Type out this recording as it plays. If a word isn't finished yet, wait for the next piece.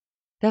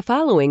The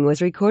following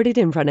was recorded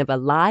in front of a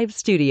live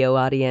studio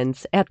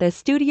audience at the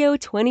Studio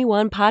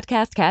 21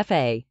 Podcast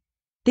Cafe.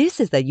 This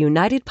is the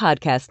United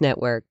Podcast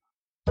Network.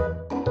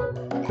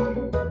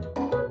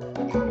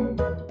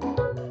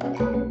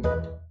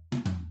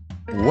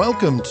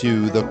 Welcome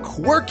to the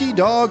Quirky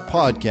Dog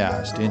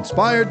Podcast,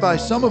 inspired by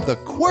some of the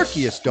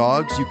quirkiest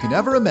dogs you can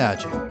ever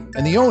imagine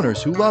and the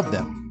owners who love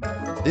them.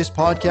 This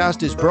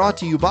podcast is brought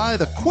to you by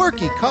the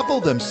quirky couple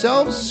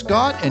themselves,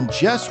 Scott and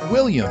Jess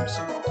Williams.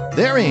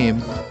 Their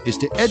aim is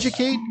to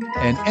educate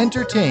and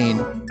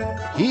entertain.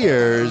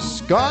 Here's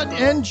Scott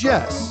and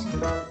Jess.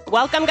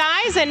 Welcome,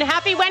 guys, and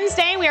happy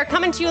Wednesday. We are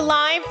coming to you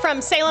live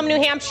from Salem,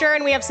 New Hampshire,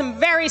 and we have some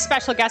very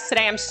special guests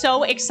today. I'm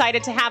so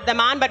excited to have them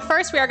on. But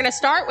first, we are going to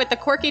start with the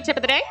quirky tip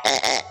of the day.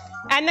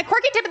 And the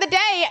quirky tip of the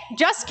day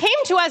just came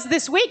to us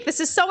this week. This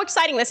is so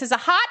exciting. This is a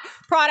hot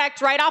product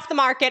right off the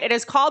market. It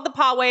is called the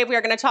Paw Wave. We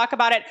are going to talk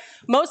about it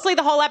mostly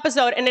the whole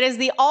episode, and it is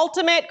the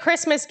ultimate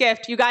Christmas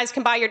gift you guys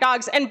can buy your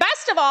dogs. And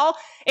best of all,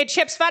 it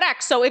ships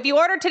FedEx. So if you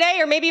order today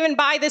or maybe even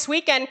buy this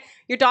weekend,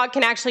 your dog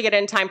can actually get it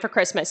in time for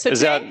Christmas. So is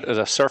that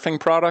a surfing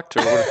product?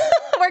 Or what?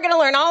 We're going to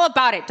learn all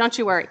about it. Don't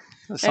you worry.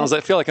 It sounds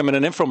like I feel like I'm in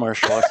an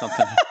infomercial or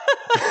something.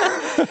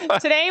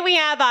 Today we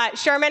have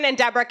Sherman and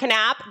Deborah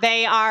Knapp.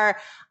 They are,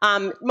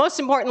 most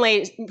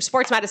importantly,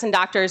 sports medicine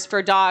doctors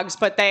for dogs,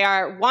 but they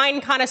are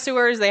wine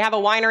connoisseurs. They have a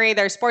winery.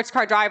 They're sports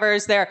car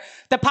drivers. They're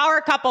the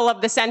power couple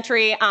of the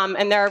century,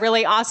 and they're a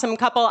really awesome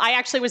couple. I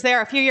actually was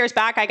there a few years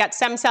back. I got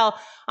stem cell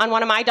on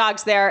one of my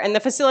dogs there, and the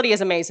facility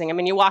is amazing. I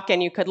mean, you walk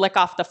in, you could lick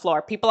off the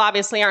floor. People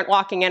obviously aren't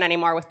walking in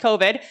anymore with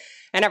COVID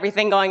and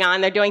everything going on.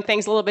 They're doing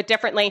things a little bit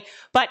differently.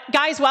 But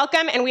guys,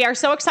 welcome, and we are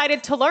so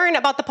excited to learn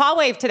about the Paw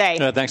Wave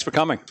today. Thanks for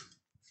coming.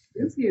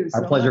 Thank you so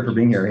Our pleasure much. for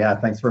being here. Yeah,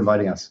 thanks for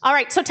inviting us. All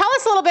right, so tell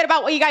us a little bit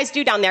about what you guys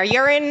do down there.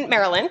 You're in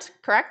Maryland,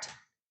 correct?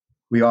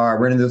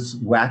 We're in this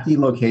wacky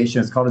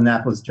location. It's called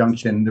Annapolis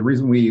Junction. The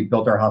reason we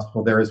built our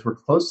hospital there is we're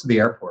close to the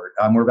airport.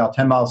 We're about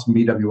 10 miles from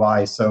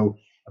BWI, so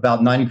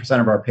about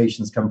 90% of our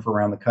patients come from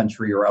around the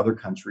country or other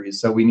countries.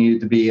 So we needed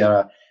to be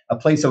a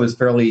place that was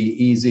fairly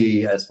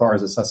easy as far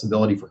as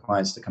accessibility for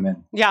clients to come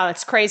in. Yeah,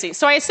 that's crazy.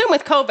 So I assume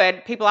with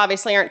COVID, people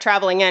obviously aren't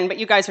traveling in, but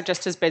you guys are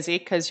just as busy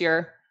because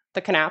you're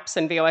the Knapps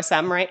and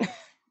VOSM, right?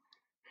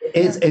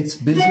 It's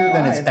busier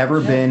than it's ever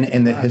been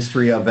in the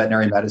history of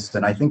veterinary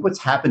medicine. I think what's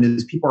happened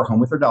is people are home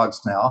with their dogs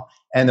now,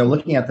 and they're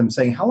looking at them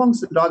saying, how long has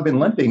the dog been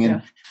limping?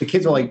 And the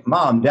kids are like,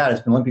 Mom, Dad,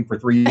 it's been limping for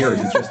 3 years.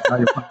 It's just now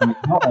you're coming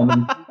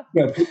home.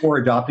 And people were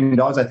adopting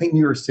dogs. I think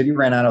New York City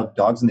ran out of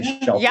dogs in the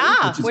shelter.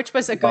 Yeah, which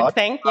was a good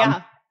thing.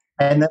 Yeah.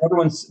 And then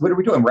what are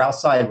we doing? We're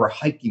outside, we're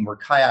hiking, we're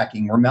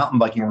kayaking, we're mountain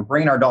biking, we're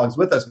bringing our dogs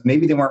with us.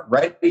 Maybe they weren't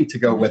ready to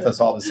go with us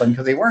all of a sudden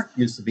because they weren't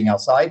used to being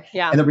outside,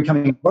 and they're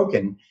becoming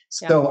broken.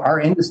 So our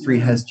industry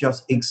has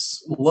just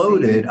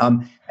exploded.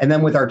 And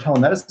then with our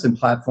telemedicine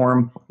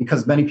platform,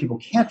 because many people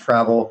can't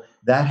travel,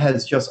 that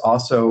has just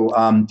also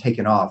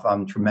taken off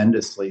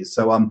tremendously.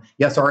 So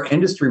yes, our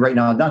industry right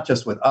now, not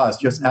just with us,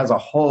 just as a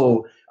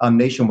whole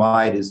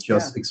nationwide is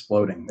just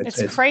exploding.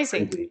 It's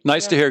crazy.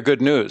 Nice to hear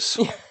good news.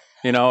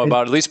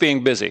 About at least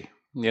being busy,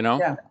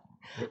 Yeah,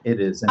 it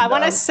is. And, I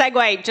want to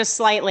segue just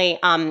slightly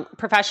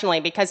professionally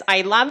because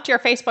I loved your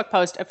Facebook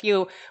post a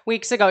few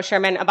weeks ago,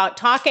 Sherman, about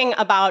talking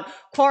about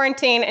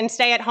quarantine and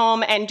stay at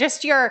home, and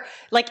just your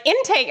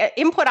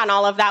input on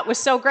all of that was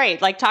so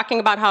great. Like talking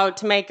about how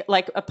to make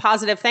like a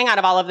positive thing out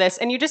of all of this.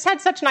 And you just had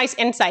such nice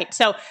insight.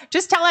 So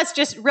just tell us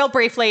just real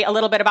briefly a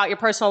little bit about your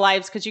personal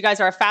lives, because you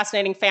guys are a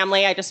fascinating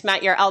family. I just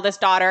met your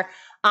eldest daughter.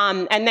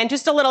 And then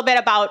just a little bit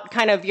about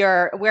kind of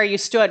where you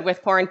stood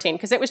with quarantine,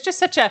 because it was just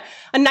such a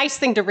nice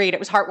thing to read. It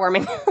was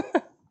heartwarming.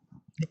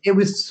 We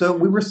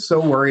were so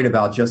worried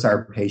about just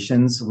our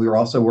patients. We were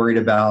also worried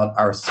about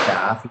our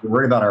staff. We were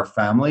worried about our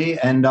family.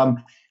 And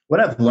what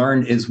I've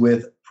learned is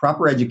with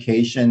proper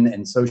education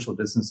and social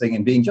distancing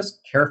and being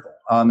just careful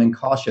and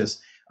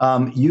cautious,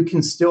 you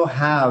can still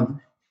have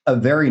a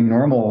very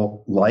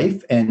normal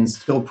life and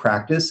still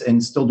practice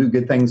and still do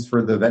good things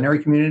for the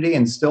veterinary community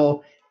and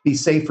still be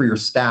safe for your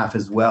staff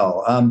as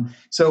well.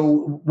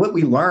 So what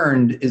we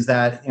learned is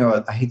that,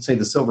 I hate to say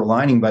the silver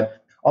lining,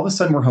 but all of a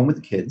sudden we're home with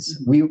the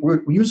kids.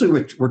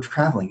 We're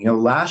traveling.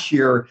 Last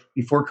year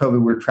before COVID, we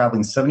were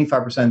traveling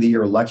 75% of the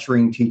year,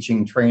 lecturing,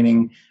 teaching,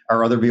 training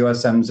our other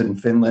VOSMs in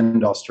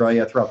Finland,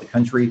 Australia, throughout the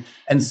country.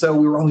 And so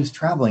we were always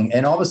traveling.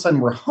 And all of a sudden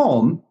we're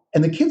home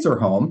and the kids are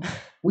home.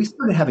 We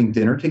started having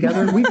dinner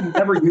together. We've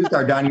never used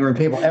our dining room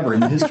table ever in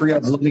the history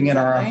of living in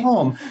our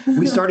home.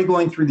 We started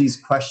going through these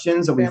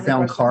questions that we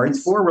found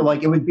cards for.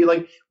 It would be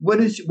like, what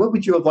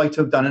would you have liked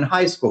to have done in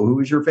high school? Who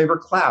was your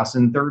favorite class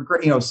in third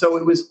grade? So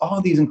it was all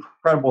these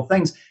incredible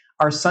things.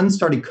 Our son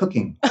started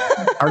cooking.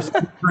 Our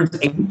son turns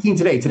 18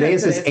 today. Today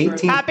is his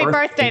 18th Happy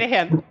birthday to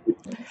him.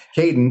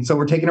 Caden. So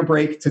we're taking a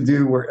break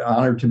we're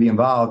honored to be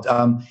involved.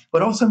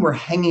 But all of a sudden we're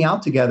hanging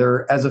out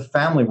together as a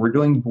family. We're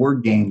doing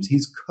board games.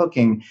 He's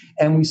cooking.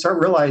 And we start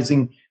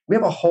realizing we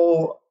have a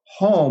whole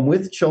home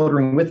with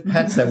children, with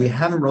pets that we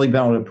haven't really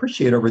been able to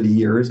appreciate over the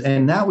years.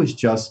 And that was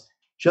just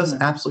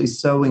absolutely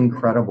so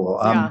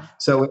incredible.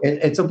 So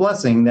it's a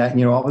blessing that,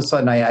 all of a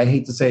sudden, I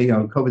hate to say,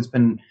 COVID's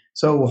been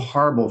so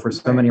horrible for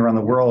so many around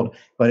the world,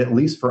 but at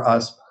least for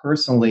us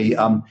personally,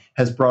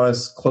 has brought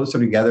us closer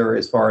together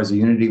as far as a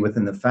unity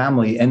within the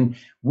family. And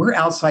we're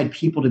outside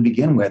people to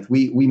begin with.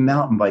 We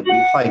mountain bike,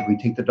 we hike, we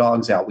take the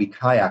dogs out, we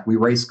kayak, we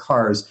race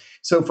cars.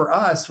 So for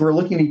us, we're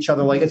looking at each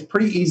other like it's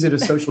pretty easy to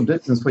social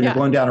distance when you're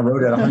going down a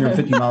road at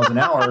 150 miles an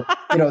hour.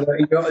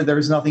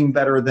 There's nothing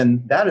better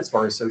than that as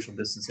far as social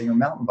distancing or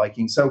mountain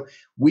biking. So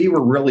we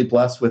were really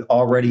blessed with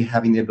already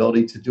having the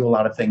ability to do a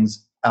lot of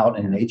things out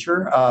in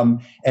nature.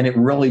 And it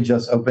really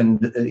just opened,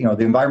 the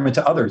environment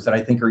to others that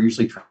I think are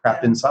usually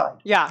trapped inside.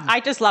 Yeah, I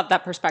just love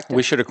that perspective.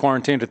 We should have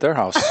quarantined at their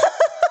house.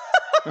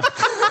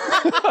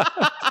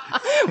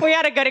 We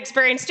had a good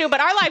experience too, but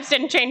our lives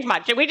didn't change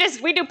much. We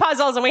do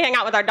puzzles and we hang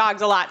out with our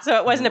dogs a lot, so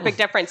it wasn't a big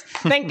difference.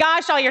 Thank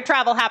gosh all your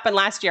travel happened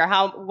last year.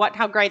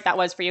 How great that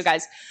was for you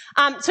guys.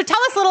 So tell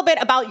us a little bit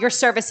about your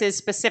services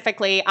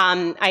specifically.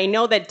 I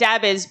know that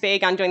Deb is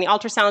big on doing the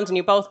ultrasounds, and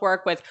you both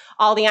work with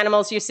all the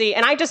animals you see.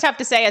 And I just have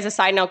to say, as a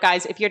side note,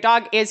 guys, if your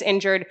dog is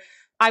injured,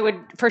 I would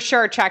for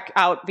sure check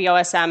out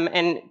VOSM,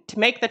 and to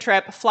make the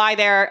trip, fly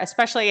there,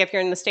 especially if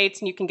you're in the States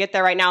and you can get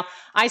there right now.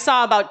 I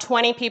saw about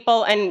 20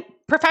 people, and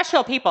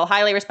professional people,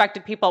 highly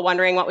respected people,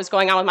 wondering what was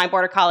going on with my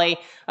Border Collie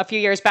a few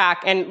years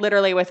back. And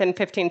literally within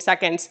 15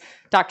 seconds,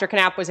 Dr.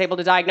 Knapp was able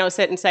to diagnose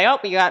it and say, oh,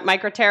 you got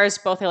micro tears,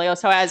 both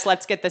iliopsoas,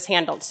 let's get this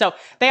handled. So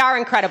they are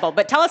incredible.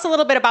 But tell us a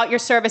little bit about your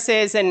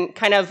services and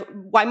kind of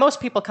why most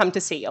people come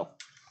to see you.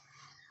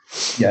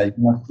 Yeah.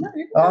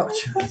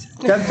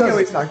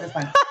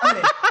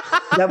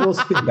 That will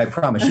speak, I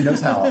promise. She knows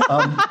how.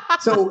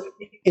 So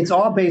it's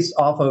all based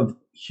off of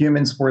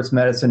human sports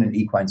medicine and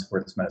equine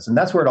sports medicine.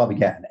 That's where it all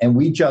began. And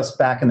we just,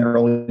 back in the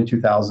early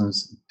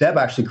 2000s, Deb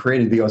actually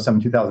created VOSM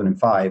in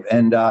 2005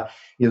 and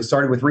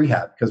started with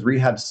rehab, because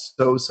rehab's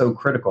so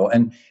critical.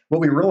 And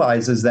what we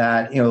realize is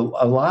that, a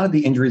lot of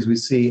the injuries we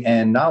see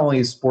in not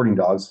only sporting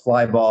dogs,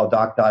 fly ball,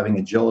 dock diving,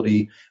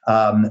 agility,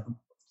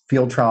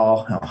 field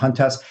trial, hunt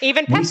tests.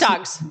 Even pet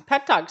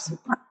dogs.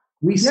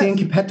 We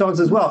see pet dogs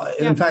as well.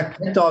 Yeah. In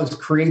fact, pet dogs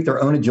create their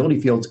own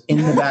agility fields in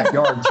the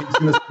backyard,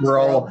 chasing the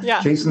squirrel,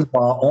 chasing the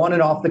ball, on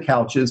and off the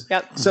couches.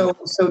 Yep. So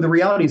the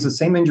reality is the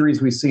same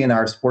injuries we see in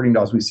our sporting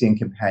dogs, we see in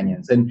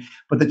companions.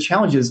 But the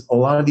challenge is a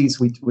lot of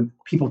these,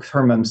 people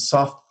term them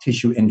soft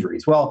tissue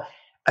injuries. Well,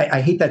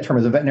 I hate that term.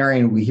 As a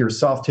veterinarian, we hear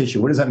soft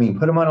tissue. What does that mean?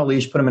 Put them on a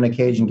leash, put them in a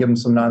cage, and give them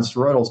some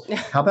non-steroidals.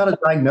 How about a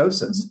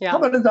diagnosis? Yeah. How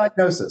about a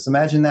diagnosis?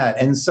 Imagine that.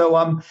 And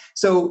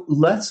so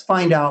let's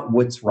find out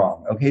what's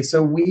wrong. Okay,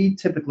 so we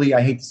typically,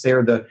 I hate to say,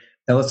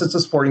 unless it's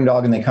a sporting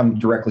dog and they come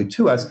directly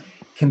to us,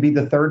 can be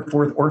the third,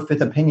 fourth, or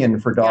fifth opinion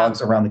for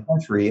dogs around the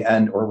country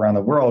or around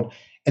the world.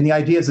 And the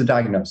idea is a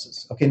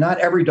diagnosis. Okay, not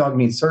every dog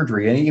needs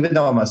surgery. And even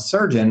though I'm a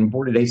surgeon,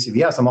 boarded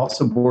ACVS, I'm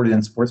also boarded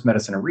in sports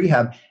medicine and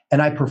rehab.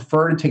 And I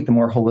prefer to take the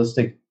more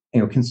holistic,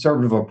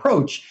 conservative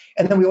approach.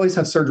 And then we always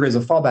have surgery as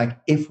a fallback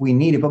if we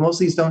need it. But most of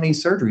these don't need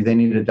surgery. They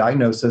need a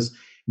diagnosis,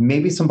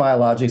 maybe some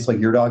biologics, like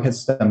your dog has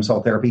stem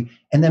cell therapy,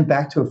 and then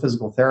back to a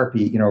physical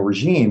therapy,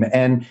 regime.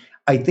 And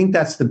I think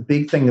that's the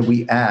big thing that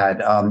we add,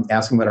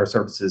 asking about our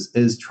services,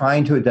 is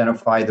trying to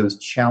identify those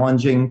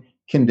challenging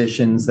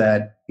conditions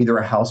that either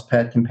a house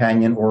pet,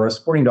 companion, or a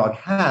sporting dog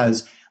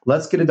has.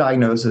 Let's get a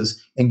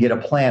diagnosis and get a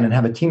plan and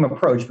have a team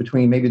approach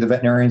between maybe the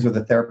veterinarians or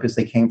the therapists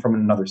they came from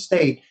in another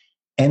state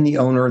and the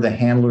owner, the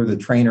handler, the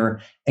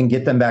trainer, and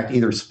get them back to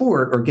either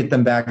sport or get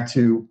them back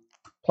to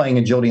playing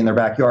agility in their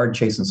backyard,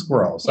 chasing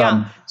squirrels.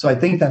 Yeah. So I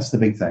think that's the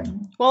big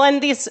thing. Well,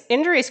 and these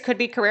injuries could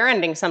be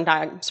career-ending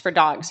sometimes for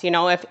dogs.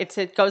 If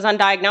it goes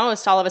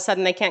undiagnosed, all of a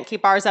sudden they can't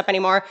keep bars up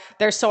anymore.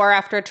 They're sore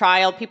after a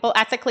trial. People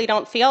ethically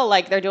don't feel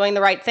like they're doing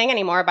the right thing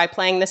anymore by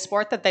playing this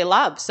sport that they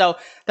love. So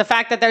the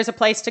fact that there's a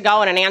place to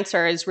go and an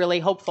answer is really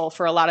hopeful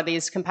for a lot of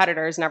these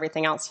competitors and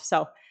everything else.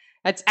 So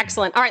that's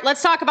excellent. All right,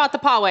 let's talk about the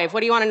Paw Wave. What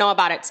do you want to know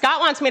about it? Scott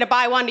wants me to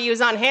buy one to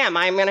use on him.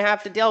 I'm going to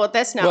have to deal with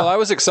this now. Well, I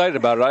was excited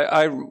about it.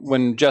 I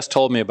when Jess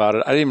told me about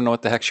it, I didn't even know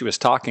what the heck she was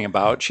talking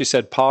about. She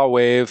said Paw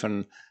Wave,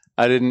 and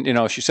I didn't,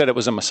 she said it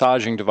was a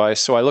massaging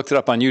device. So I looked it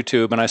up on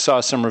YouTube, and I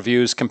saw some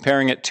reviews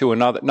comparing it to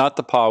another, not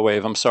the Paw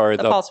Wave, I'm sorry,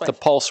 the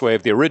Pulse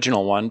Wave, the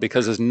original one,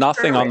 because there's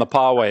nothing on the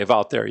Paw Wave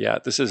out there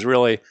yet. This is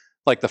really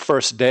like the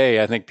first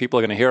day I think people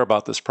are going to hear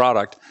about this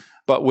product.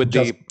 But with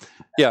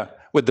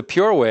the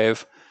Pure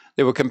Wave,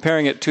 they were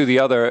comparing it to the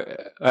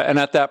other, and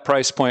at that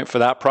price point for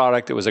that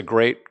product, it was a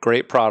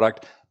great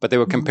product. But they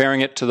were comparing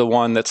it to the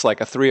one that's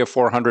like a $300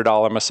 or $400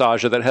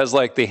 massager that has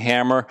like the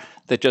hammer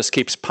that just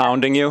keeps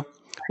pounding you,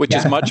 which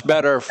is much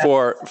better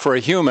for a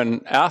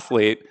human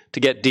athlete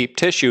to get deep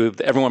tissue.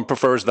 Everyone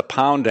prefers the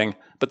pounding,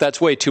 but that's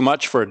way too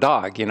much for a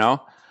dog,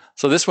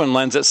 So this one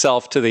lends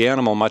itself to the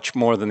animal much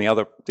more than the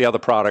other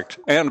product,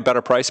 and a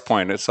better price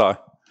point. It's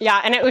Yeah,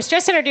 and it was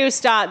just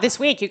introduced this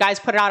week. You guys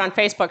put it out on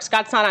Facebook.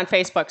 Scott's not on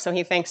Facebook, so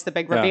he thinks the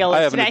big reveal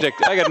is today.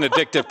 I got an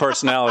addictive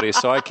personality,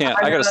 so I got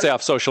to stay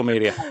off social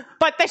media.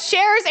 But the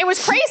shares, it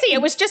was crazy.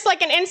 It was just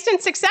like an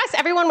instant success.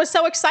 Everyone was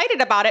so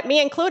excited about it,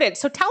 me included.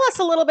 So tell us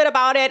a little bit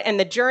about it and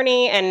the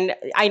journey. And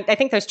I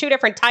think there's 2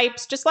 different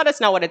types. Just let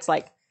us know what it's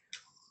like.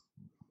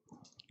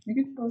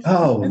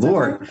 Oh,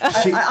 Lord.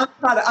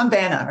 I'm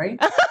Vanna, right?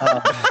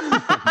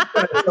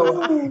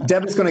 So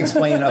Deb is going to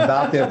explain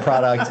about the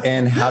product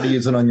and how to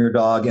use it on your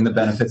dog and the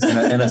benefits in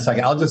a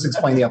second. I'll just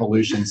explain the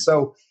evolution.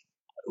 So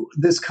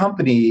this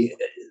company,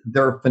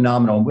 they're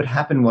phenomenal. What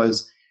happened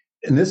was,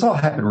 and this all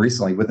happened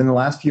recently, within the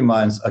last few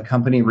months, a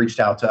company reached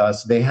out to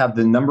us. They have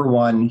the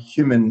 #1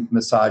 human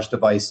massage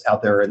device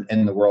out there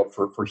in the world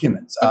for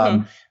humans.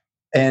 Mm-hmm.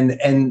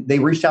 And they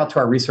reached out to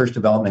our research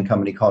development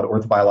company called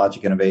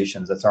Orthobiologic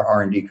Innovations. That's our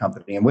R&D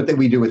company. And what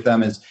we do with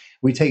them is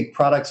we take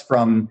products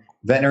from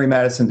veterinary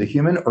medicine to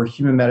human or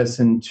human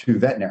medicine to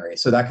veterinary.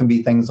 So that can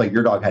be things like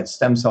your dog had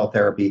stem cell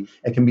therapy.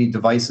 It can be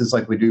devices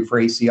like we do for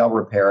ACL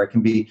repair. It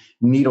can be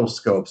needle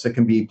scopes. It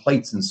can be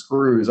plates and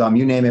screws.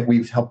 You name it,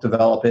 we've helped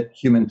develop it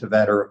human to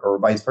vet or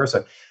vice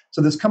versa.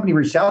 So this company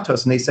reached out to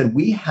us and they said,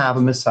 we have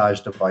a massage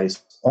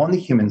device on the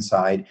human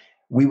side.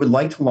 We would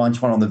like to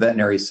launch one on the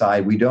veterinary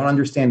side. We don't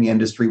understand the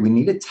industry. We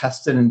need it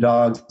tested in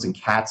dogs and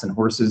cats and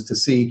horses to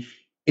see,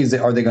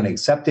 are they going to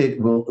accept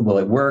it? Will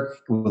it work?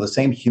 Will the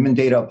same human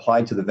data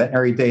apply to the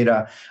veterinary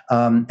data?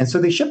 And so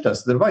they shipped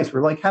us the device.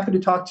 We're like, happy to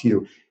talk to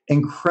you.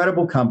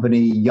 Incredible company,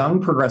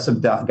 young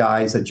progressive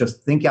guys that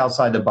just think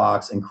outside the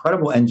box,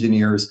 incredible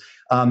engineers.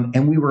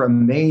 And we were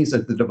amazed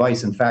at the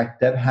device. In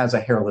fact, Deb has a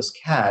hairless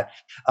cat.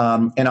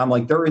 And I'm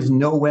like, there is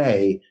no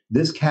way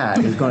this cat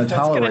is going to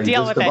tolerate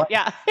deal this with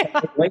device. It.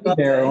 Yeah. Lay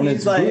there on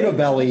its Buddha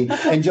belly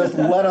and just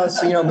let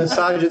us,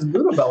 massage his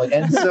Buddha belly.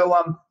 And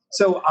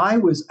so I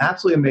was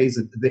absolutely amazed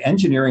that the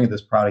engineering of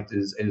this product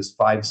is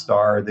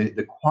 5-star.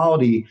 The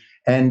quality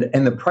and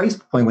the price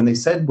point, when they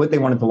said what they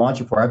wanted to launch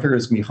it for, I figured it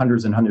was going to be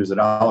hundreds and hundreds of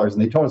dollars.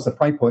 And they told us the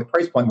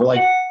price point. We're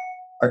like,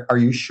 are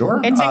you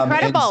sure? It's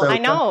incredible. So, I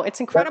know. It's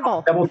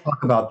incredible. And we'll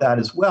talk about that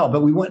as well.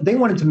 But they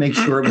wanted to make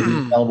sure it was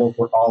available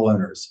for all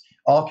owners,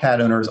 all cat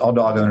owners, all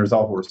dog owners,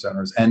 all horse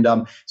owners. And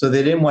so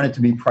they didn't want it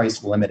to be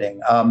price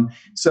limiting.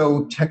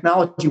 So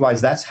technology-wise,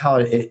 that's how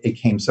it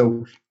came.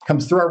 So it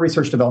comes through our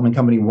research development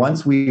company.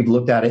 Once we've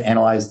looked at it,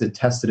 analyzed it,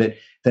 tested it,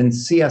 then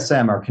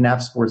CSM, our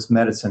Knapp Sports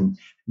Medicine,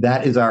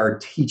 that is our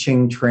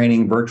teaching,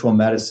 training, virtual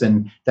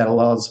medicine that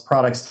allows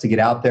products to get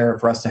out there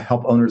for us to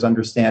help owners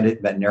understand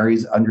it,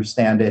 veterinarians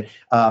understand it,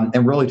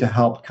 and really to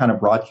help kind of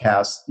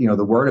broadcast,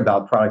 the word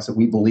about products that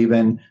we believe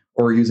in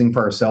or are using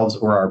for ourselves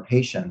or our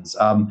patients.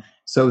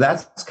 So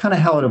that's kind of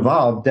how it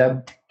evolved.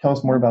 Deb, tell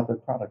us more about the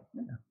product.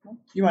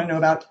 You want to know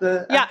about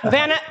the? Yeah,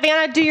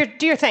 Vanna, do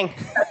your thing.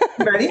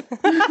 Ready?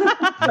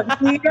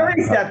 You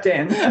already stepped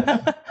in.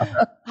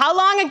 How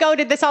long ago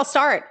did this all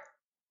start?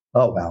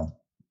 Oh, wow.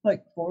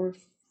 Like 4 or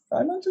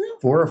 5 months ago?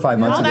 4 or 5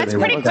 months ago. Oh, that's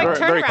pretty quick turnaround.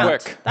 Very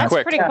quick. That's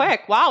pretty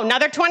quick. Wow,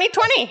 another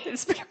 2020.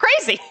 It's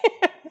crazy.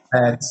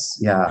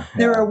 Yeah.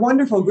 They're a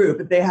wonderful group,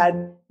 but they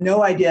had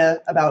no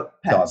idea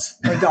about pets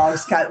or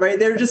dogs, cats, right?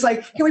 They're just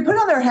like, can we put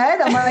it on their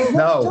head? I'm like,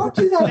 no, don't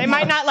do that. They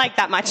might not like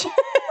that much.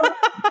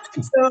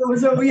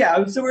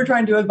 So we're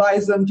trying to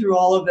advise them through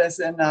all of this,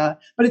 and but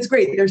it's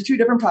great. There's 2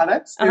 different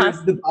products.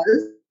 There's the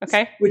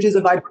Buzz, which is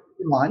a vibration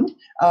wand,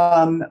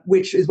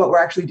 which is what we're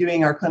actually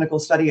doing our clinical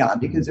study on,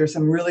 because there's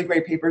some really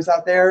great papers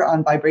out there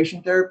on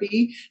vibration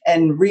therapy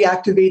and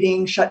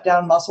reactivating shut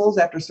down muscles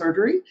after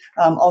surgery,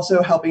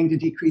 also helping to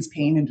decrease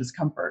pain and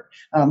discomfort.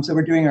 So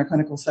we're doing our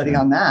clinical study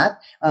on that.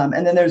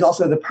 And then there's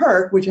also the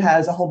Perk, which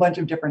has a whole bunch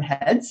of different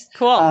heads.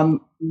 Cool.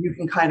 You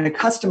can kind of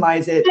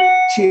customize it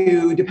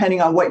to,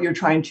 depending on what you're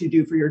trying to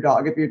do for your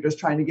dog. If you're just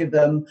trying to give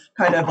them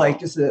kind of like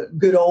just a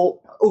good old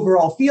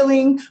overall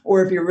feeling,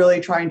 or if you're really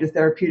trying to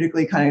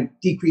therapeutically kind of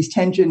decrease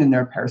tension in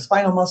their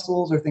paraspinal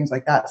muscles or things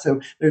like that. So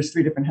there's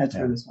 3 different heads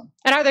for this one.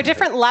 And are there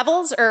different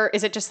levels, or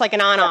is it just like an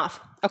on-off?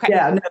 Okay.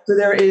 Yeah, no, so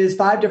there is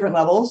 5 different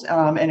levels,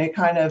 and it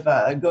kind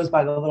of goes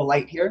by the little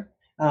light here.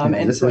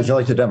 Would you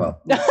like to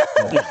demo?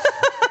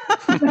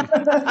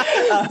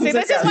 See,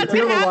 this is what's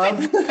going to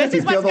happen. This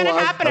is what's going to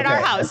happen at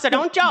our house. So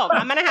don't joke.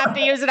 I'm going to have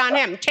to use it on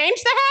him.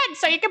 Change the head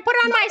so you can put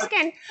it on my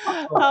skin.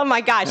 Oh my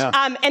gosh.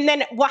 Yeah. And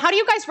then how do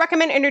you guys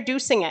recommend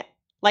introducing it?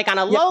 Like on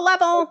a low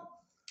level?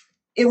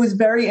 It was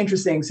very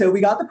interesting. So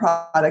we got the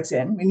products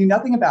in. We knew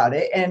nothing about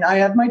it. And I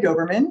have my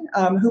Doberman,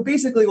 who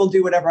basically will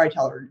do whatever I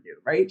tell her to do,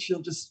 right?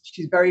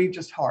 She's very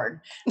just hard.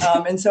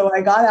 And so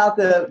I got out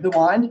the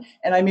wand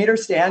and I made her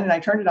stand and I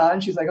turned it on.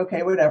 And she's like,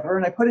 okay, whatever.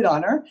 And I put it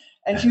on her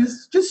and she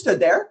was just stood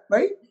there,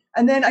 right?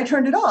 And then I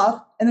turned it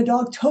off and the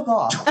dog took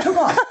off.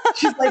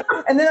 She's like,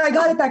 and then I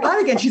got it back on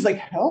again. She's like,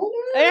 hell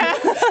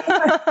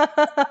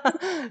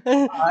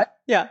no.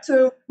 Yeah.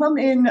 So come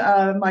in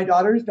my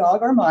daughter's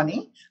dog,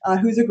 Armani,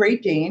 who's a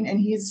Great Dane,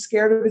 and he's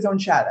scared of his own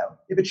shadow.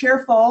 If a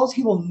chair falls,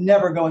 he will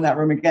never go in that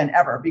room again,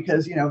 ever,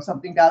 because,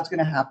 something bad's going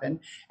to happen.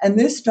 And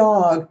this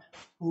dog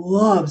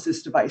loves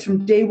this device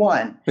from day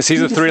one. Is he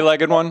the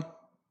 3-legged one?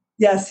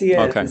 Yes, he is.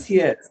 Okay. He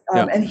is.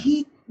 And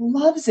he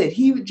loves it.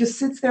 He just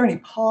sits there and he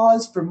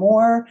paws for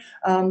more.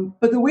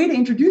 But the way to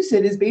introduce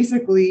it is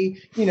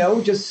basically,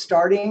 just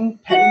starting,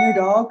 petting your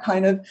dog,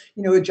 kind of,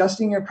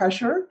 adjusting your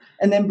pressure,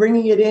 and then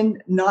bringing it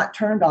in not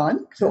turned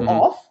on, so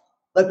off.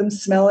 Let them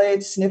smell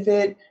it, sniff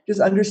it,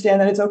 just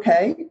understand that it's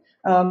okay.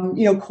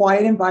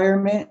 Quiet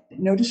environment,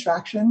 no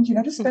distractions,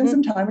 just spend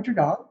some time with your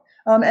dog.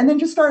 and then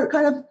just start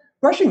kind of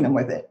brushing them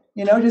with it,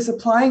 just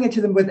applying it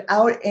to them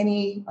without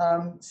any,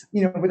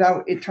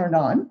 without it turned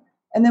on.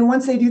 And then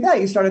once they do that,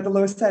 you start at the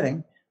lowest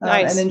setting.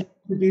 Nice. And then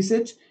reduce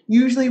it.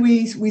 Usually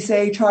we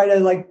say try to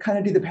like kind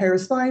of do the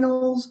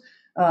paraspinals,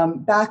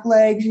 back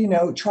legs,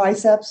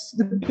 triceps,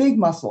 the big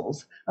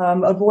muscles.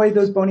 Avoid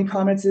those bony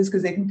prominences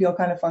because they can feel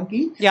kind of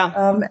funky. Yeah.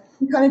 And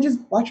kind of just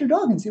watch your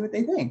dog and see what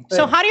they think.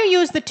 So how do you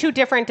use the two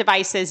different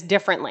devices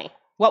differently?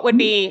 What would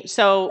be,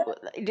 so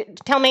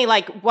tell me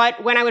like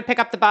when I would pick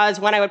up the Buzz,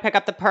 when I would pick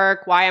up the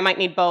Perk, why I might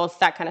need both,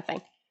 that kind of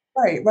thing.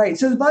 Right.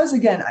 So the Buzz,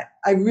 again,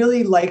 I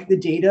really like the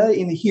data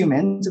in the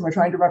humans, and we're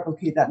trying to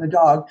replicate that in the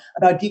dog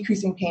about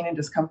decreasing pain and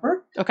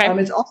discomfort. Okay.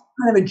 It's also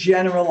kind of a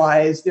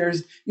generalized,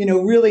 there's,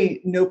 really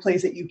no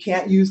place that you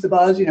can't use the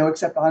Buzz,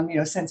 except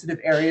on, sensitive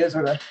areas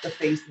or the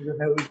face or the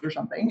nose or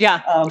something.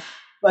 Yeah.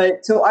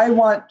 But so I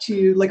want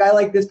to, I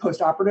like this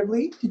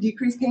post-operatively to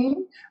decrease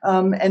pain,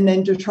 and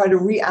then to try to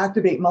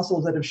reactivate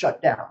muscles that have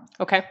shut down.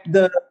 Okay.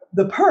 The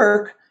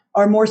Perk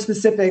are more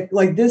specific.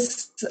 Like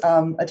this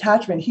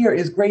attachment here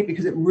is great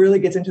because it really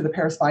gets into the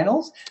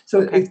paraspinals.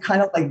 So it's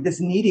kind of like this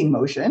kneading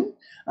motion.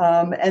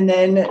 And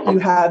then you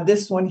have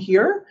this one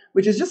here,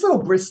 which is just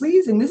little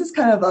bristlies. And this is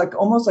kind of like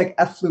almost like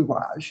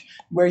effleurage,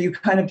 where you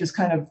kind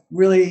of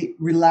really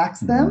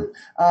relax them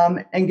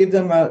and give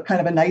them a kind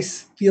of a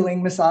nice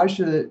feeling massage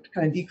to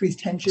kind of decrease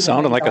tension.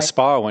 Sounded like a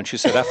spa when she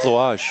said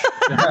effleurage.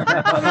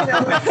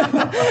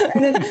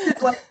 And then this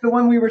is like the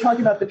one we were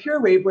talking about, the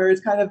Pure Wave, where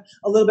it's kind of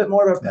a little bit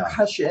more of a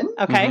percussion.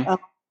 Okay.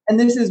 And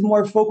this is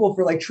more focal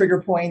for like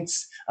trigger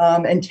points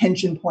and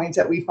tension points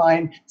that we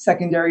find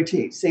secondary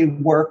to, say,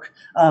 work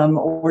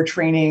or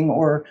training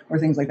or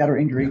things like that, or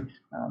injury.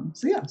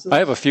 So I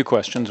have a few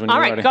questions when you're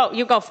ready. All right,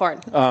 you go for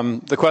it.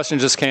 The question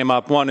just came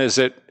up. One, is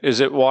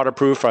it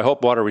waterproof? I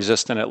hope water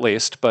resistant at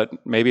least,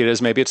 but maybe it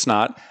is, maybe it's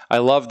not. I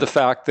love the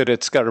fact that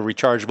it's got a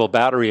rechargeable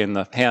battery in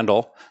the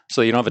handle,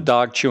 so you don't have a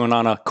dog chewing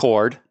on a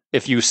cord.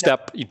 If you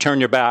you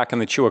turn your back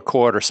and they chew a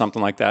cord or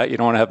something like that, you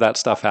don't want to have that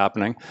stuff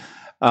happening.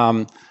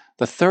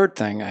 The third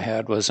thing I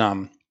had was...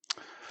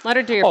 Let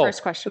her do your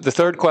first question. The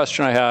third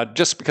question I had,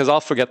 just because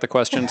I'll forget the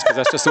questions, because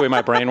that's just the way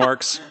my brain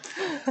works.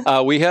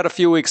 We had a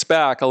few weeks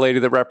back a lady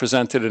that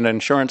represented an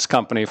insurance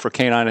company for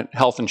canine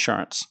health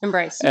insurance.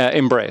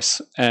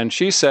 Embrace. And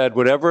she said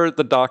whatever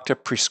the doctor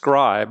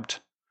prescribed,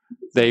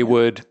 they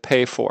would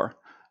pay for.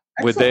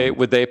 Excellent.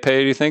 Would they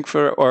pay, do you think,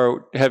 for,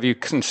 or have you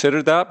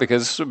considered that?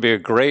 Because this would be a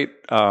great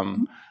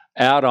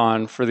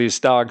add-on for these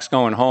dogs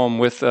going home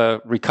with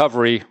a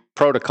recovery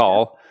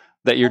protocol,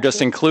 that you're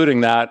just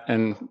including that,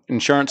 and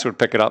insurance would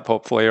pick it up,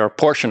 hopefully, or a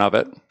portion of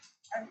it.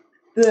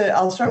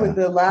 I'll start with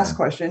the last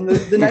question.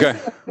 The nice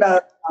thing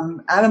about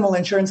animal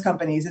insurance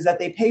companies is that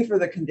they pay for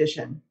the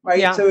condition, right?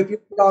 Yeah. So if your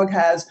dog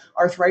has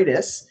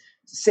arthritis,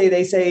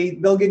 they say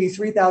they'll give you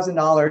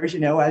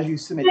 $3,000, as you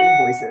submit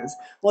invoices.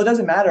 Well, it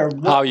doesn't matter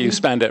how you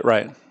spend it,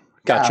 right?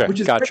 Gotcha.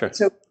 Gotcha. Great.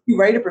 So if you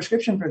write a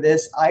prescription for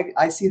this,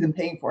 I see them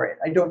paying for it.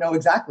 I don't know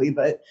exactly,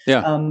 but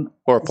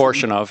or a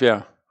portion of,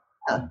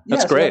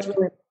 that's great. So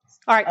that's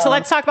all right, so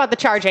let's talk about the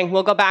charging.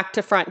 We'll go back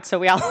to front, so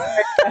we all...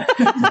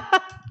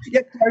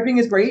 Charging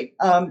is great.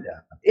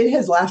 It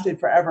has lasted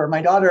forever.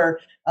 My daughter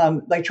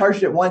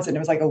charged it once, and it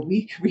was like a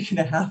week and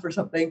a half or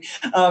something.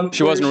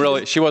 She wasn't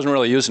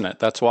really using it.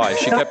 That's why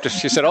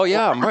she said, "Oh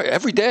yeah, I'm right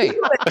every day."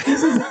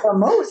 This is the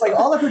most, like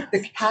all of the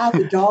cat,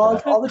 the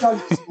dog, all the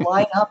dogs just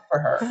line up for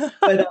her.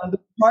 But the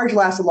charge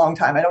lasts a long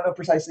time. I don't know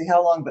precisely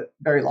how long, but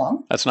very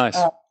long. That's nice.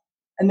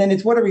 And then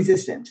it's water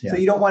resistant, so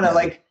you don't want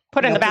to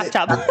put in the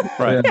bathtub.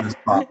 Right.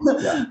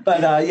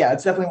 But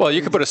it's definitely... Well,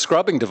 you could put a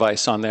scrubbing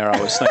device on there,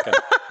 I was thinking.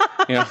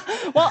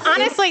 Well,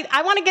 honestly,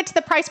 I want to get to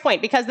the price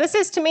point, because this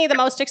is, to me, the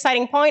most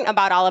exciting point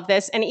about all of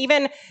this. And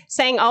even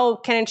saying,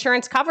 can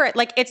insurance cover it?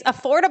 It's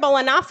affordable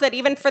enough that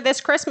even for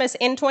this Christmas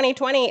in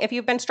 2020, if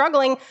you've been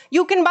struggling,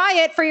 you can buy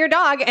it for your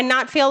dog and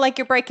not feel like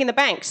you're breaking the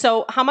bank.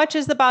 So how much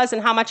is the Buzz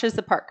and how much is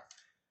the Perk?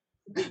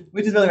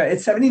 Which is really right.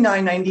 It's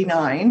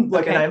 $79.99.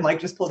 Look, and I'm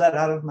just pulled that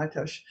out of my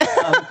tush.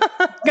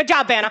 Good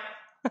job, Vanna.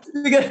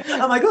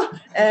 I'm like,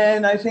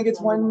 and I think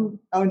it's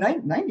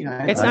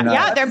 $99. It's not,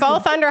 yeah, they're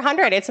both under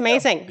 100. It's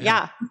amazing.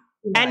 Yeah.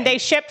 And they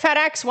ship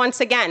FedEx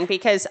once again,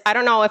 because I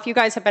don't know if you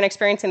guys have been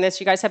experiencing this.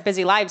 You guys have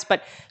busy lives,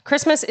 but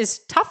Christmas is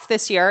tough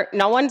this year.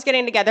 No one's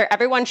getting together.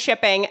 Everyone's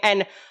shipping.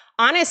 And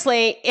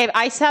honestly, if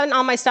I send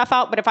all my stuff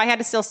out, but if I had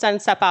to still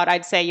send stuff out,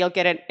 I'd say you'll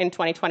get it in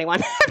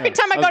 2021. Every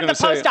time I go to the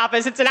post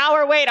office, it's an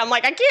hour wait. I'm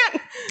like, I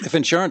can't. If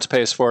insurance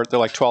pays for it, they're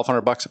like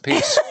 $1,200 a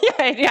piece.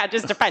 Yeah, it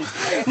just depends.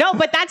 No,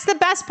 but that's the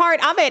best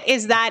part of it,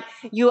 is that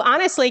you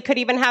honestly could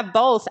even have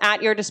both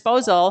at your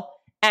disposal,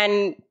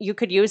 and you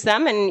could use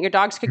them, and your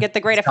dogs could get the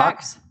great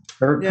effects.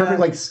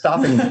 Perfect,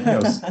 stopping.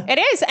 It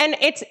is. And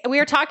we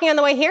were talking on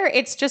the way here,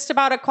 it's just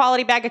about a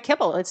quality bag of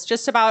kibble. It's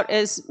just about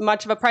as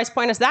much of a price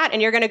point as that.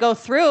 And you're going to go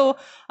through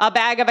a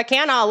bag of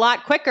Acana a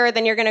lot quicker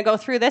than you're going to go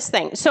through this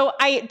thing. So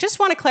I just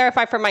want to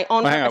clarify for my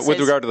own purposes. Hang on. With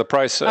regard to the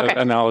price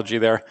analogy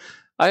there,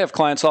 I have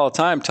clients all the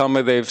time tell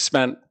me they've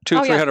spent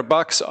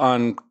 $200-$300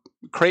 on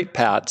crate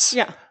pads.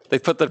 Yeah. They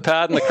put the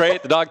pad in the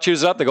crate, the dog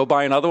chews it up, they go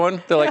buy another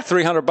one. They're like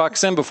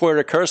 $300 in before it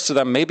occurs to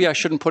them, maybe I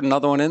shouldn't put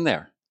another one in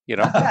there, you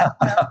know?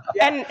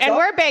 And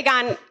we're big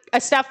on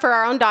stuff for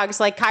our own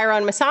dogs like chiro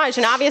and massage.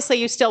 And obviously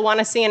you still want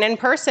to see an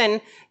in-person,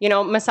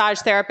 massage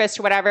therapist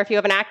or whatever if you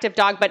have an active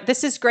dog, but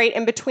this is great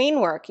in between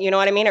work. You know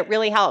what I mean? It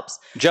really helps.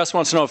 Jess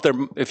wants to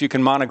know if you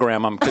can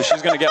monogram them because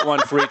she's going to get one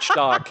for each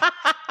dog.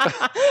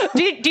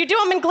 Do you do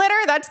them in glitter?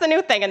 That's the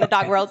new thing in the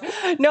dog world.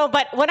 No,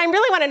 but what I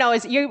really want to know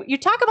is you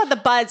talk about the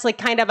buzz like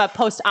kind of a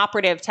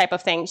post-operative type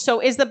of thing.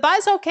 So is the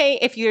buzz okay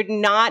if you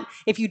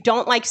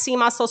don't like sea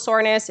muscle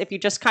soreness, if you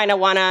just kind of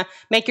want to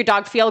make your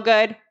dog feel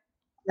good?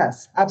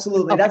 Yes,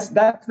 absolutely. Okay.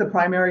 That's the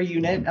primary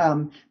unit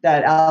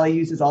that Ali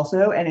uses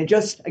also. And it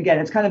just, again,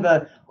 it's kind of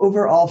a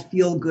overall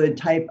feel good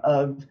type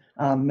of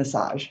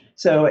massage.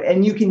 So,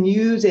 and you can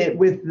use it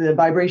with the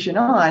vibration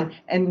on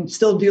and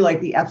still do like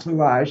the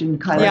effleurage and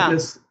kind of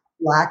just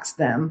relax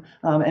them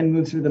and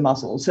move through the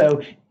muscles. So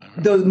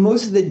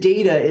most of the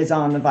data is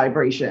on the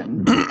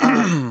vibration.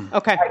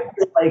 Okay. I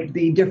feel like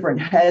the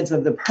different heads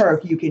of the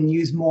perk you can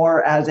use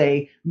more as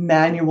a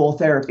manual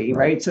therapy,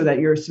 right? So that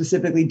you're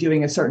specifically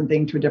doing a certain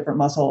thing to a different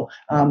muscle.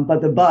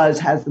 But the buzz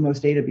has the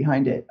most data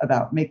behind it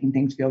about making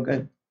things feel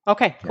good.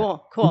 Okay,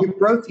 cool.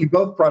 You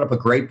both brought up a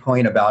great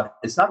point about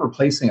it's not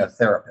replacing a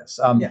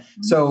therapist.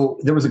 So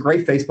there was a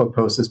great Facebook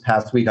post this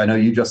past week. I know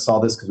you just saw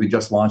this because we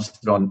just launched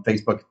it on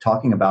Facebook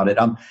talking about it.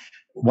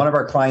 One of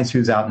our clients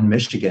who's out in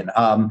Michigan,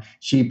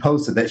 she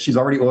posted that she's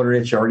already ordered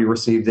it. She already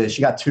received it.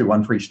 She got 2,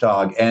 one for each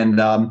dog.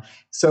 And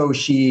so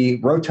she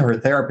wrote to her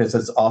therapist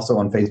that's also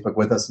on Facebook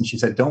with us. And she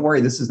said, don't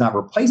worry, this is not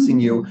replacing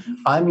you.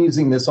 I'm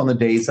using this on the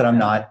days that I'm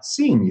not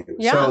seeing you.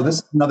 Yeah. So this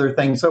is another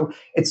thing. So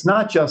it's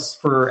not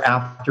just for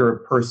after a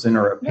person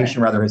or a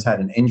patient rather has had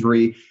an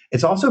injury.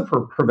 It's also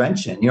for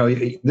prevention.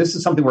 This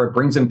is something where it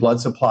brings in blood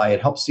supply. It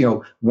helps,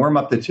 warm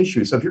up the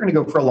tissue. So if you're going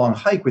to go for a long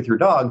hike with your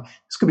dog,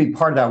 this could be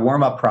part of that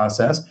warm up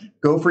process.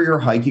 Go for your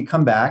hike, you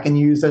come back and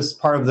use this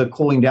part of the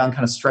cooling down,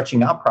 kind of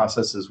stretching out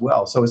process as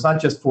well. So it's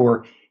not just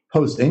for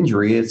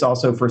post-injury. It's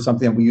also for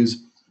something that we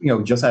use,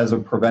 just as a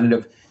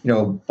preventative,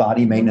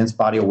 body maintenance,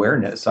 body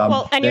awareness.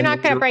 And you're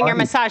not going to bring your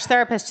massage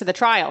therapist to the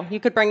trial. You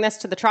could bring this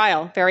to the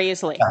trial very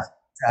easily. Yeah.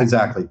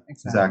 Exactly.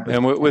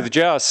 And with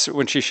Jess,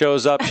 when she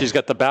shows up, she's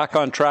got the back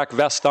on track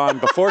vest on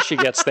before she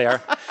gets there.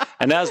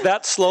 And as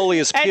that slowly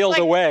is peeled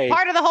away,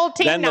 part of the whole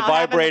team then the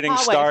vibrating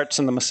starts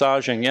and the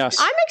massaging. Yes.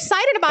 I'm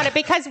excited about it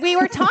because we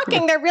were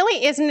talking, there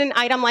really isn't an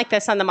item like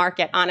this on the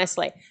market,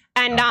 honestly.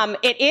 And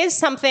it is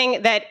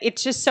something that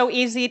it's just so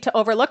easy to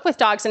overlook with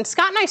dogs. And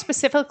Scott and I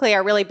specifically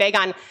are really big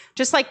on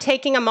just like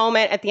taking a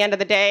moment at the end of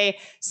the day,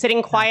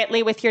 sitting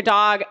quietly with your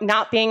dog,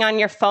 not being on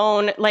your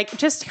phone, like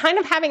just kind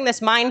of having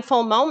this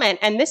mindful moment.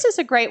 And this is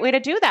a great way to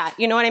do that.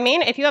 You know what I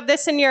mean? If you have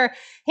this in your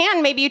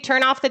hand, maybe you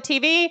turn off the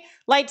TV,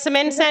 light some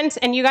incense,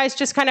 and you guys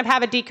just kind of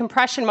have a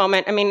decompression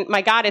moment. I mean,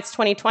 my God, it's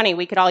 2020.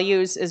 We could all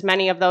use as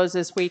many of those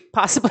as we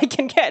possibly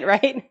can get,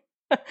 right?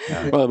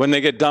 Well, when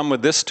they get done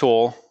with this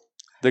tool,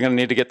 they're going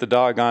to need to get the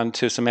dog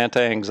onto some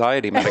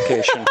anti-anxiety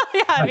medication.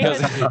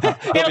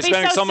 They'll be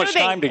spending so much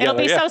time together.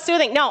 It'll be so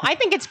soothing. No, I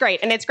think it's great.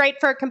 And it's great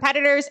for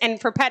competitors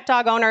and for pet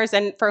dog owners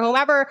and for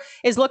whomever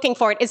is looking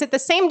for it. Is it the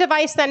same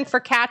device then for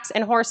cats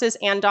and horses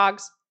and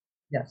dogs?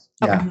 Yes.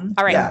 Okay. Yeah.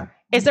 All right. Yeah.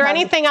 Is there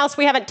anything else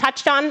we haven't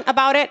touched on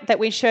about it that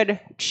we should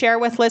share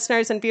with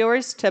listeners and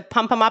viewers to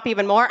pump them up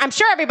even more? I'm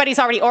sure everybody's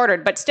already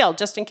ordered, but still,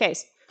 just in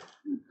case.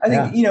 I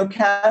think,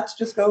 cats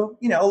just go,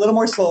 a little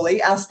more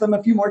slowly. Ask them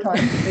a few more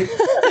times.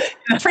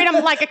 Treat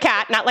them like a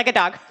cat, not like a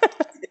dog.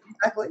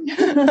 Exactly.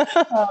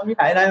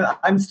 And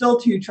I'm still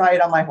to try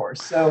it on my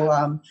horse.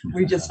 So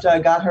we just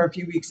got her a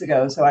few weeks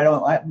ago. So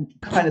I'm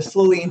kind of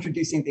slowly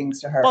introducing things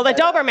to her. Well, the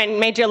Doberman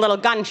made you a little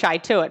gun shy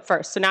too at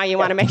first. So now you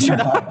want to make sure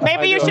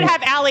maybe you should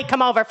have Allie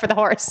come over for the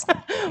horse.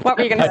 What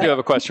were you going to say? I do have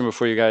a question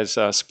before you guys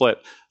split.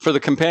 For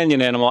the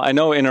companion animal, I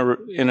know in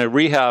a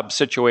rehab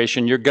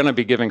situation, you're going to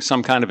be giving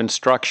some kind of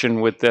instruction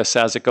with this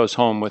as it goes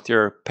home with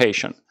your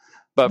patient.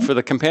 But for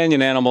the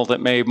companion animal that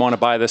may want to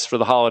buy this for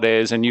the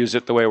holidays and use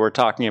it the way we're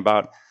talking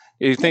about,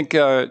 do you think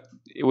it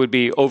would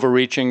be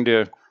overreaching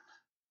to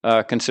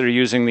consider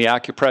using the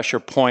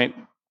acupressure point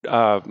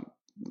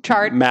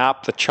chart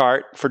map, the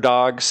chart for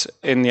dogs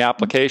in the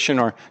application?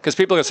 Or because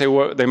people can say,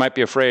 well, they might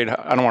be afraid,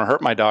 I don't want to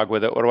hurt my dog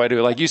with it. What do I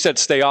do? Like you said,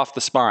 stay off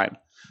the spine.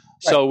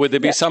 So would there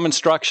be some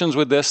instructions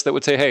with this that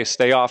would say, hey,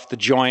 stay off the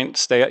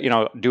joint,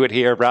 do it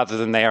here rather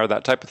than there,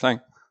 that type of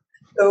thing?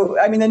 So,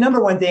 the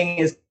number one thing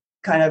is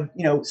kind of,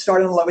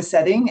 start on the lowest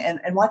setting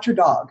and watch your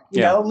dog,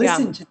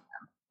 listen to them.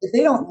 If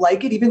they don't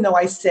like it, even though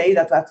I say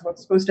that that's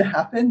what's supposed to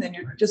happen, then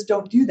you just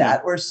don't do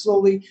that, or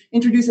slowly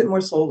introduce it more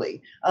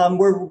slowly.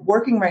 We're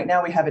working right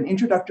now. We have an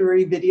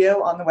introductory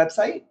video on the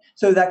website.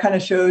 So that kind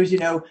of shows,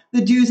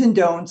 the do's and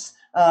don'ts.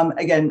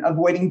 Again,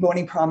 avoiding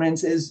bony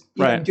prominences,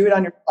 do it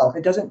on yourself.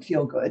 It doesn't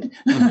feel good,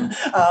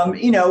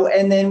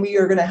 and then we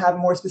are going to have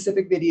more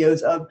specific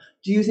videos of,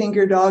 do you think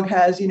your dog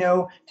has,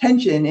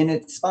 tension in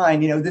its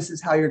spine? This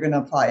is how you're going to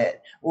apply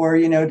it. Or,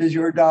 does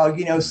your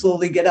dog,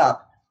 slowly get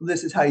up?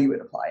 This is how you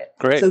would apply it.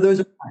 Great. So those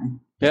are fun.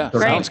 Yeah,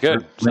 sounds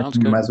good. Sounds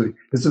good.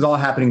 This is all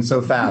happening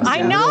so fast.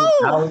 I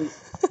know.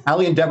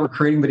 Allie and Deb were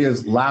creating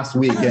videos last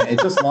week, and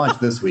it just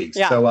launched this week.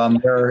 Yeah. So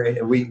we're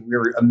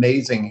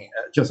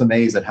just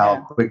amazed at how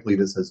quickly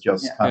this has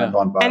just kind of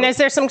gone by. And is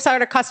there some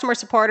sort of customer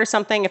support or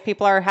something if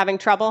people are having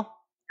trouble?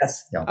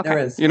 Yes, there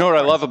is. You know what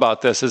I love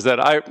about this is that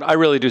I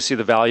really do see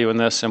the value in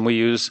this, and we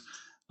use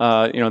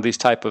these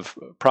type of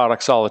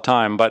products all the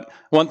time. But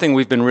one thing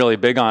we've been really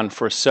big on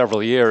for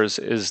several years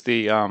is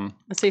the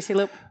CC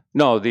Loop.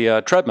 No,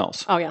 the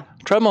treadmills. Oh yeah,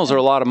 treadmills are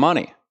a lot of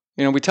money.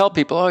 We tell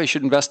people, oh, you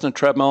should invest in a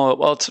treadmill.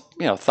 Well, it's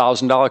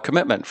 $1,000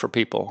 commitment for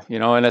people,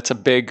 and it's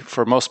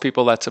for most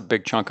people, that's a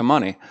big chunk of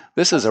money.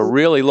 This is a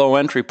really low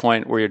entry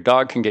point where your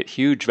dog can get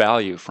huge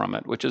value from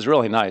it, which is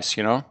really nice,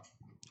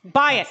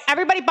 Buy it.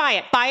 Everybody buy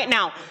it. Buy it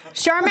now.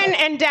 Sherman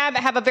and Deb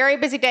have a very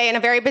busy day and a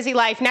very busy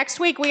life. Next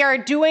week, we are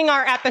doing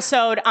our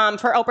episode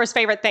for Oprah's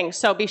Favorite Things.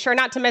 So be sure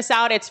not to miss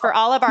out. It's for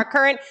all of our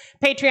current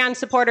Patreon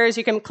supporters.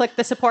 You can click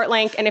the support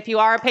link. And if you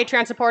are a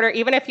Patreon supporter,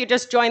 even if you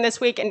just joined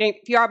this week, and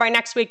if you are by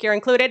next week, you're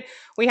included.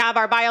 We have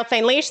our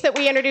Biothane leash that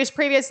we introduced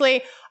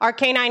previously, our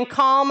Canine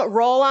Calm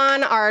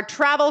roll-on, our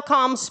Travel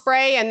Calm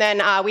spray, and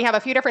then we have a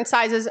few different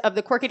sizes of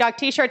the Quirky Dog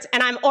t-shirts.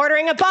 And I'm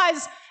ordering a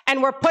Buzz,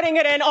 and we're putting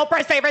it in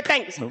Oprah's Favorite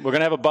Things. We're going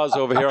to have a Buzz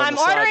over here on the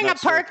side. I'm ordering a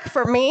perk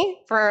for me,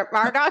 for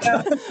our dog,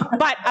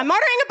 but I'm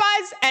ordering a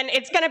Buzz, and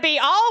it's going to be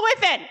all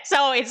within.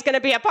 So it's going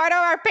to be a part of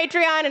our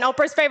Patreon and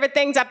Oprah's Favorite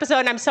Things episode,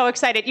 and I'm so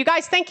excited. You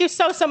guys, thank you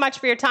so much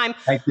for your time.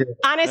 Thank you.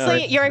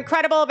 Honestly, you're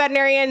incredible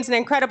veterinarians and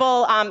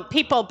incredible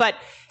people, but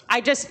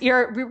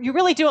you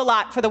really do a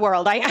lot for the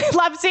world. I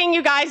love seeing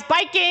you guys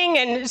biking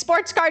and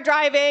sports car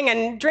driving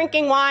and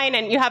drinking wine,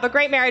 and you have a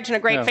great marriage and a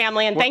great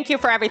family, and thank you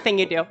for everything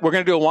you do. We're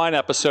going to do a wine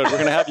episode. We're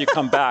going to have you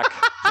come back.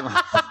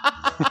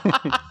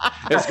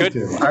 It's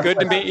good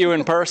to meet you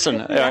in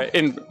person,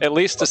 at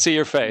least to see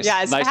your face.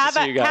 Yes, nice to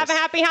see you guys. Have a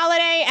happy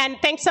holiday, and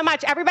thanks so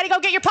much. Everybody go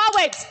get your Paw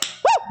Waves.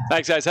 Woo!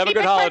 Thanks, guys. Have a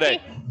good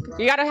holiday.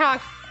 You got to hug.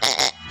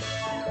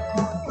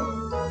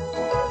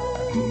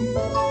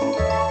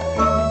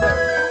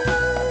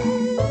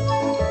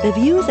 The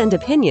views and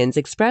opinions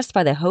expressed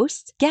by the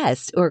hosts,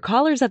 guests, or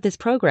callers of this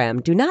program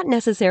do not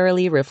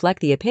necessarily reflect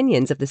the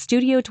opinions of the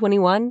Studio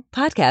 21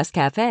 Podcast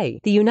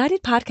Cafe, the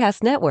United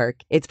Podcast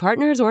Network, its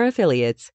partners, or affiliates.